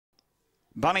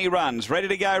Bunny runs, ready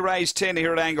to go, race 10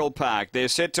 here at Angle Park. They're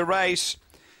set to race.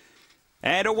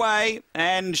 And away,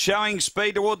 and showing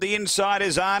speed toward the inside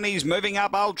is Arnie's moving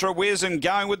up Ultra Whiz and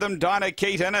going with them Dinah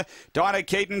Keaton. Dinah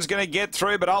Keaton's going to get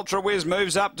through, but Ultra Whiz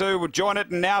moves up to join it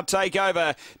and now take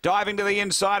over. Diving to the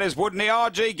inside is Woodney.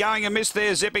 Oh, gee, going amiss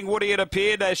there. Zipping Woody, it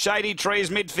appeared. Shady Trees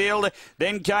midfield.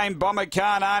 Then came Bomber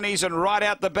Khan, Arnie's, and right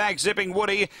out the back, Zipping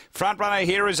Woody. Front runner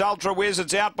here is Ultra Whiz.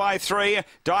 It's out by 3.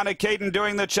 Dinah Keaton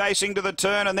doing the chasing to the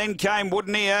turn, and then came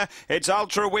Woodney. It's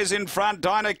Ultra Whiz in front.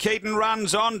 Dinah Keaton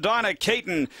runs on. Dinah Keaton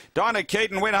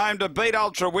went home to beat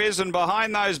Ultra Whiz, and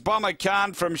behind those Bomber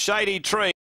Khan from Shady Tree.